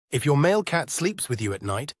If your male cat sleeps with you at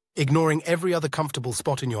night, ignoring every other comfortable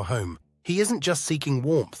spot in your home, he isn't just seeking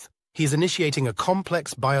warmth, he is initiating a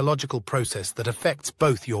complex biological process that affects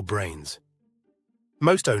both your brains.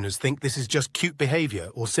 Most owners think this is just cute behavior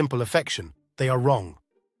or simple affection. They are wrong.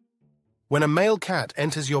 When a male cat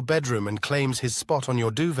enters your bedroom and claims his spot on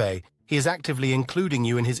your duvet, he is actively including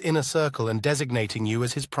you in his inner circle and designating you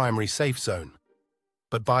as his primary safe zone.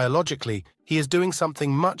 But biologically, he is doing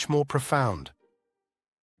something much more profound.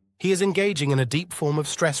 He is engaging in a deep form of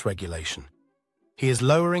stress regulation. He is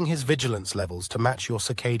lowering his vigilance levels to match your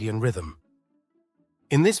circadian rhythm.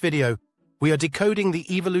 In this video, we are decoding the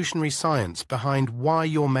evolutionary science behind why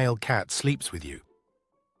your male cat sleeps with you.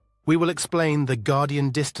 We will explain the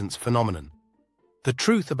guardian distance phenomenon, the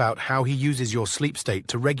truth about how he uses your sleep state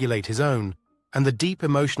to regulate his own, and the deep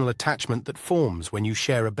emotional attachment that forms when you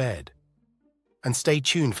share a bed. And stay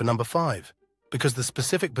tuned for number 5, because the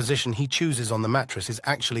specific position he chooses on the mattress is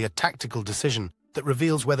actually a tactical decision that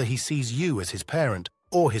reveals whether he sees you as his parent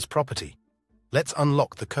or his property. Let's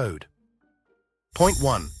unlock the code. Point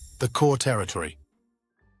 1. The core territory.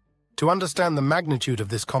 To understand the magnitude of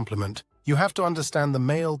this compliment, you have to understand the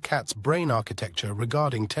male cat's brain architecture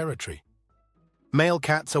regarding territory. Male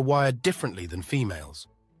cats are wired differently than females.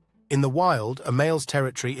 In the wild, a male's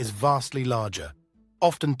territory is vastly larger,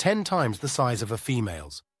 often 10 times the size of a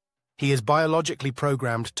female's. He is biologically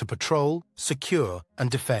programmed to patrol, secure,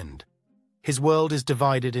 and defend. His world is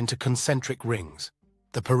divided into concentric rings: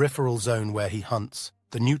 the peripheral zone where he hunts,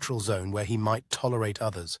 the neutral zone where he might tolerate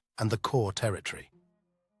others, and the core territory.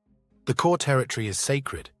 The core territory is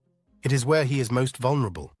sacred. It is where he is most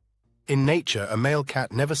vulnerable. In nature, a male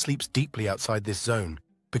cat never sleeps deeply outside this zone,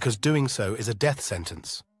 because doing so is a death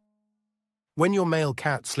sentence. When your male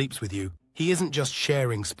cat sleeps with you, he isn't just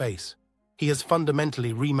sharing space. He has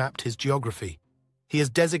fundamentally remapped his geography. He has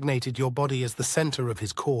designated your body as the center of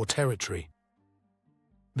his core territory.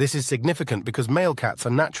 This is significant because male cats are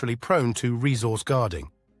naturally prone to resource guarding.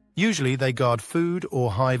 Usually they guard food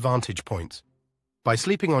or high vantage points. By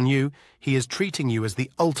sleeping on you, he is treating you as the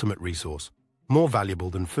ultimate resource, more valuable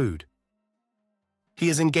than food. He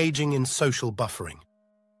is engaging in social buffering.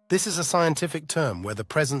 This is a scientific term where the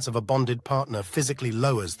presence of a bonded partner physically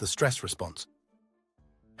lowers the stress response.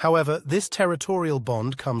 However, this territorial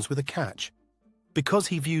bond comes with a catch. Because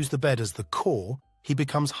he views the bed as the core, he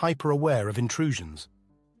becomes hyper-aware of intrusions.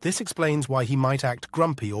 This explains why he might act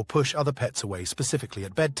grumpy or push other pets away specifically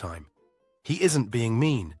at bedtime. He isn't being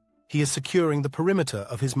mean. He is securing the perimeter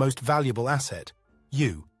of his most valuable asset,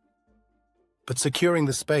 you. But securing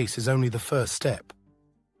the space is only the first step.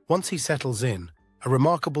 Once he settles in, a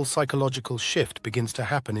remarkable psychological shift begins to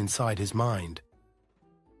happen inside his mind.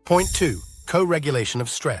 Point 2. Co-regulation of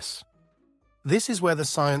stress. This is where the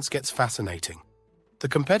science gets fascinating. The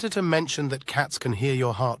competitor mentioned that cats can hear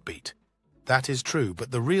your heartbeat. That is true,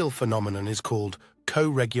 but the real phenomenon is called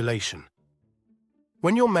co-regulation.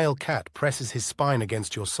 When your male cat presses his spine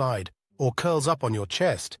against your side or curls up on your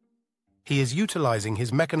chest, he is utilizing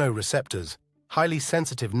his mechanoreceptors, highly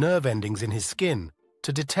sensitive nerve endings in his skin,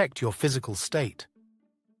 to detect your physical state.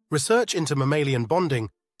 Research into mammalian bonding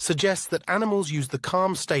suggests that animals use the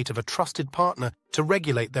calm state of a trusted partner to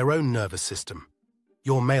regulate their own nervous system.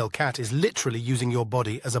 Your male cat is literally using your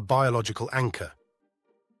body as a biological anchor.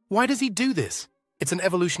 Why does he do this? It's an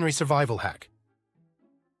evolutionary survival hack.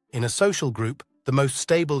 In a social group, the most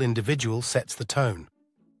stable individual sets the tone.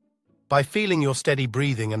 By feeling your steady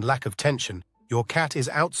breathing and lack of tension, your cat is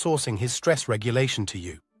outsourcing his stress regulation to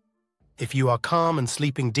you. If you are calm and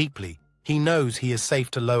sleeping deeply, he knows he is safe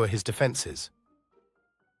to lower his defenses.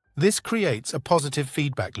 This creates a positive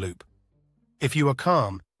feedback loop. If you are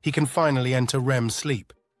calm, he can finally enter REM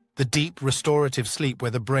sleep, the deep, restorative sleep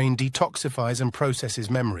where the brain detoxifies and processes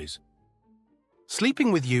memories.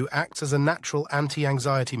 Sleeping with you acts as a natural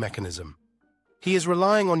anti-anxiety mechanism. He is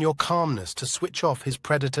relying on your calmness to switch off his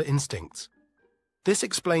predator instincts. This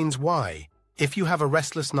explains why, if you have a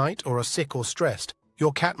restless night or are sick or stressed,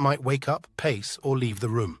 your cat might wake up, pace, or leave the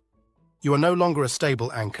room. You are no longer a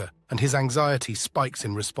stable anchor, and his anxiety spikes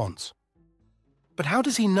in response. But how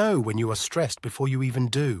does he know when you are stressed before you even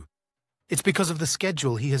do? It's because of the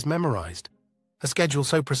schedule he has memorized. A schedule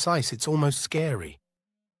so precise it's almost scary.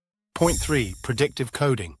 Point 3. Predictive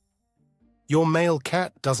coding. Your male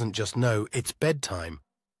cat doesn't just know it's bedtime.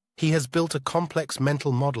 He has built a complex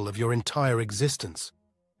mental model of your entire existence.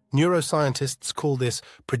 Neuroscientists call this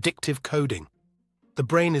predictive coding. The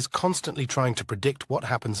brain is constantly trying to predict what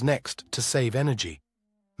happens next to save energy.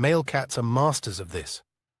 Male cats are masters of this.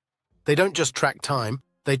 They don't just track time,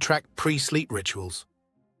 they track pre-sleep rituals.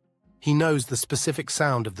 He knows the specific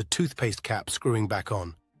sound of the toothpaste cap screwing back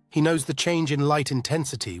on, He knows the change in light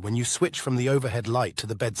intensity when you switch from the overhead light to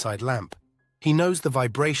the bedside lamp. He knows the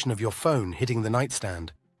vibration of your phone hitting the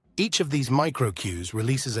nightstand. Each of these micro cues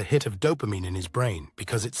releases a hit of dopamine in his brain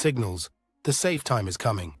because it signals the safe time is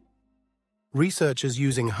coming. Researchers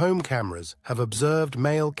using home cameras have observed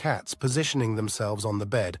male cats positioning themselves on the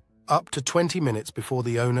bed up to 20 minutes before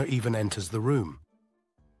the owner even enters the room.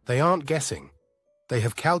 They aren't guessing. They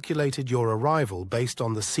have calculated your arrival based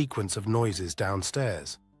on the sequence of noises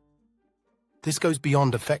downstairs. This goes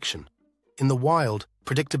beyond affection. In the wild,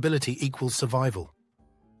 predictability equals survival.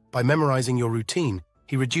 By memorizing your routine,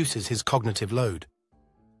 he reduces his cognitive load.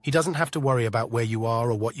 He doesn't have to worry about where you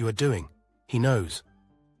are or what you are doing. He knows.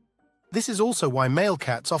 This is also why male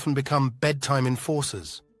cats often become bedtime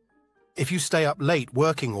enforcers. If you stay up late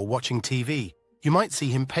working or watching TV, you might see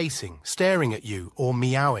him pacing, staring at you, or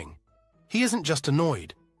meowing. He isn't just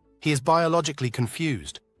annoyed. He is biologically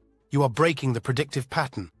confused. You are breaking the predictive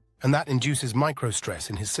pattern, and that induces microstress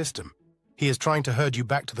in his system. He is trying to herd you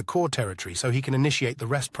back to the core territory so he can initiate the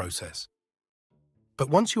rest process. But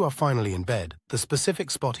once you are finally in bed, the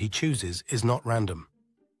specific spot he chooses is not random.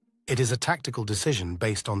 It is a tactical decision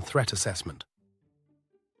based on threat assessment.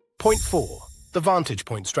 Point 4. The vantage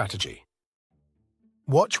point strategy.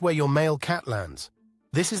 Watch where your male cat lands.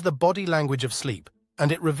 This is the body language of sleep,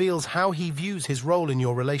 and it reveals how he views his role in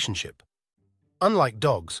your relationship. Unlike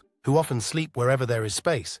dogs, who often sleep wherever there is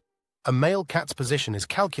space, a male cat's position is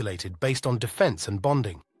calculated based on defense and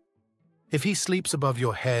bonding. If he sleeps above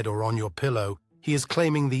your head or on your pillow, he is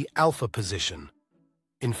claiming the alpha position.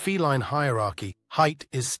 In feline hierarchy, height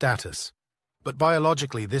is status. But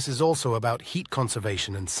biologically, this is also about heat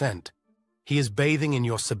conservation and scent. He is bathing in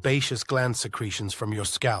your sebaceous gland secretions from your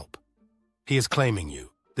scalp. He is claiming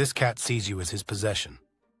you. This cat sees you as his possession.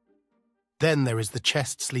 Then there is the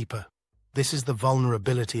chest sleeper. This is the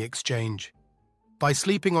vulnerability exchange. By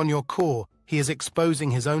sleeping on your core, he is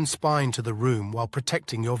exposing his own spine to the room while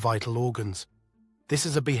protecting your vital organs. This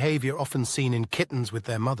is a behavior often seen in kittens with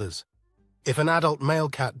their mothers. If an adult male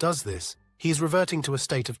cat does this, he is reverting to a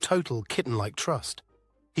state of total kitten-like trust.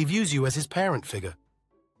 He views you as his parent figure.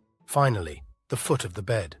 Finally, the foot of the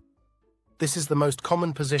bed. This is the most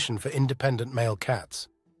common position for independent male cats.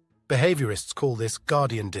 Behaviorists call this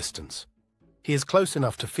guardian distance. He is close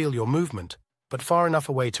enough to feel your movement, but far enough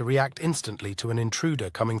away to react instantly to an intruder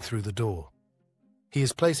coming through the door. He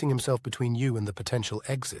is placing himself between you and the potential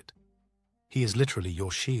exit. He is literally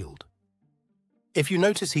your shield. If you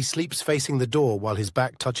notice he sleeps facing the door while his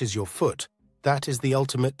back touches your foot, that is the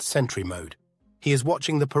ultimate sentry mode. He is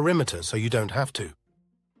watching the perimeter so you don't have to.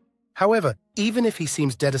 However, even if he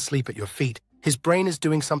seems dead asleep at your feet, his brain is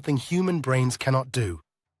doing something human brains cannot do.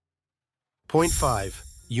 Point 5.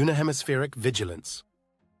 Unihemispheric Vigilance.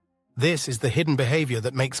 This is the hidden behavior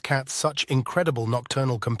that makes cats such incredible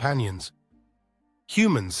nocturnal companions.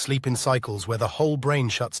 Humans sleep in cycles where the whole brain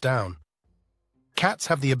shuts down. Cats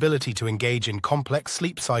have the ability to engage in complex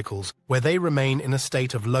sleep cycles where they remain in a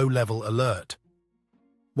state of low-level alert.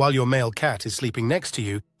 While your male cat is sleeping next to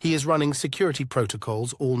you, he is running security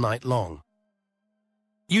protocols all night long.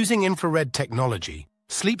 Using infrared technology,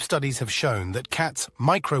 sleep studies have shown that cats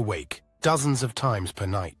micro-wake dozens of times per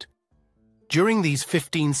night. During these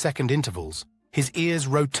 15-second intervals, his ears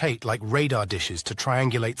rotate like radar dishes to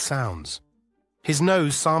triangulate sounds. His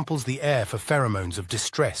nose samples the air for pheromones of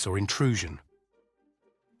distress or intrusion.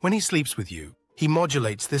 When he sleeps with you, he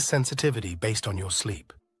modulates this sensitivity based on your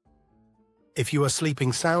sleep. If you are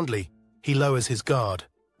sleeping soundly, he lowers his guard.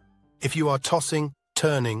 If you are tossing,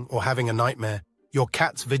 turning, or having a nightmare, your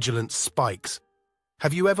cat's vigilance spikes.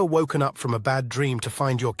 Have you ever woken up from a bad dream to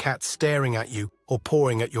find your cat staring at you or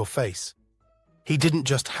pawing at your face? He didn't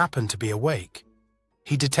just happen to be awake.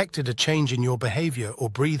 He detected a change in your behavior or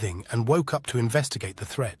breathing and woke up to investigate the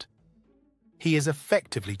threat. He is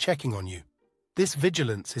effectively checking on you. This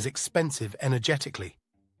vigilance is expensive energetically.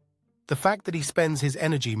 The fact that he spends his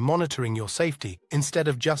energy monitoring your safety instead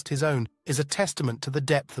of just his own is a testament to the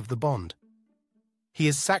depth of the bond. He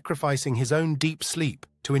is sacrificing his own deep sleep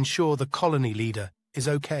to ensure the colony leader is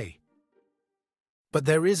okay. But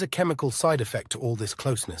there is a chemical side effect to all this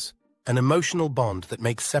closeness, an emotional bond that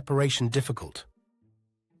makes separation difficult.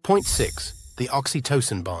 Point 6. The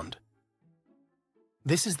oxytocin bond.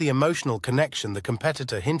 This is the emotional connection the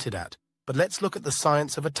competitor hinted at, but let's look at the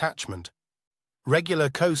science of attachment. Regular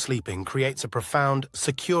co-sleeping creates a profound,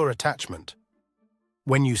 secure attachment.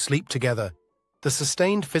 When you sleep together, the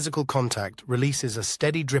sustained physical contact releases a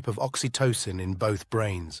steady drip of oxytocin in both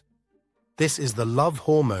brains. This is the love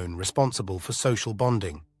hormone responsible for social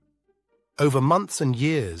bonding. Over months and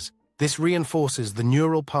years, this reinforces the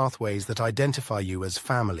neural pathways that identify you as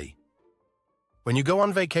family. When you go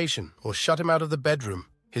on vacation or shut him out of the bedroom,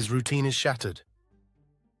 his routine is shattered.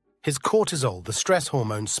 His cortisol, the stress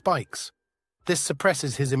hormone, spikes. This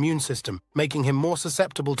suppresses his immune system, making him more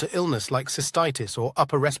susceptible to illness like cystitis or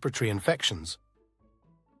upper respiratory infections.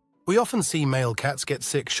 We often see male cats get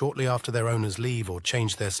sick shortly after their owners leave or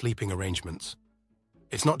change their sleeping arrangements.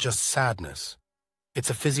 It's not just sadness. It's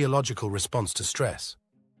a physiological response to stress.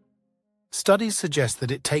 Studies suggest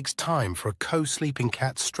that it takes time for a co-sleeping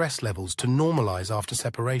cat's stress levels to normalize after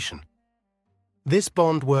separation. This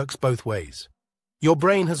bond works both ways. Your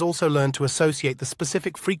brain has also learned to associate the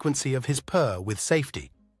specific frequency of his purr with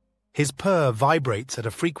safety. His purr vibrates at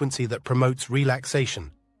a frequency that promotes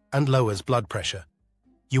relaxation and lowers blood pressure.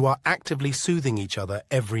 You are actively soothing each other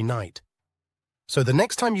every night. So the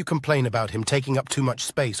next time you complain about him taking up too much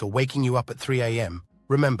space or waking you up at 3 a.m.,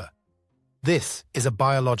 remember, this is a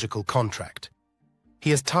biological contract. He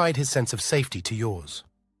has tied his sense of safety to yours.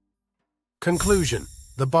 Conclusion: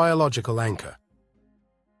 the biological anchor.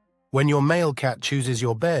 When your male cat chooses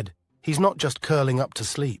your bed, he's not just curling up to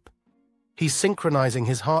sleep. He's synchronizing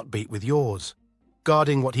his heartbeat with yours,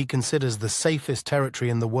 guarding what he considers the safest territory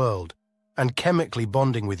in the world, and chemically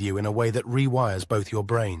bonding with you in a way that rewires both your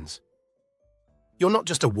brains. You're not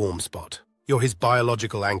just a warm spot, you're his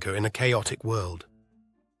biological anchor in a chaotic world.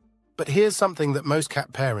 But here's something that most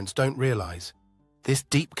cat parents don't realize. This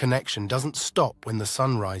deep connection doesn't stop when the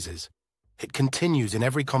sun rises. It continues in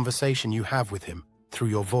every conversation you have with him, through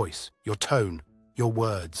your voice, your tone, your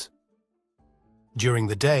words. During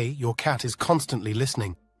the day, your cat is constantly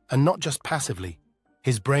listening, and not just passively.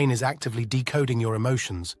 His brain is actively decoding your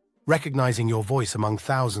emotions, recognizing your voice among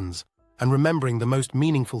thousands, and remembering the most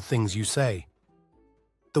meaningful things you say.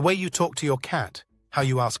 The way you talk to your cat, how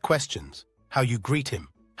you ask questions, how you greet him,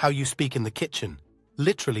 how you speak in the kitchen,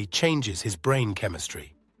 literally changes his brain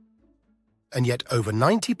chemistry. And yet over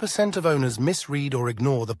 90% of owners misread or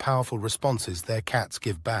ignore the powerful responses their cats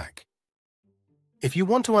give back. If you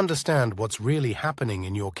want to understand what's really happening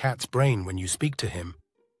in your cat's brain when you speak to him,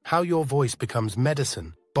 how your voice becomes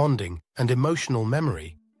medicine, bonding, and emotional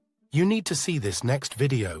memory, you need to see this next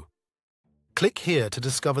video. Click here to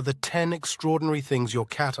discover the 10 extraordinary things your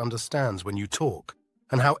cat understands when you talk,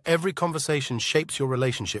 and how every conversation shapes your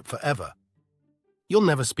relationship forever. You'll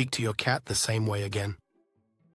never speak to your cat the same way again.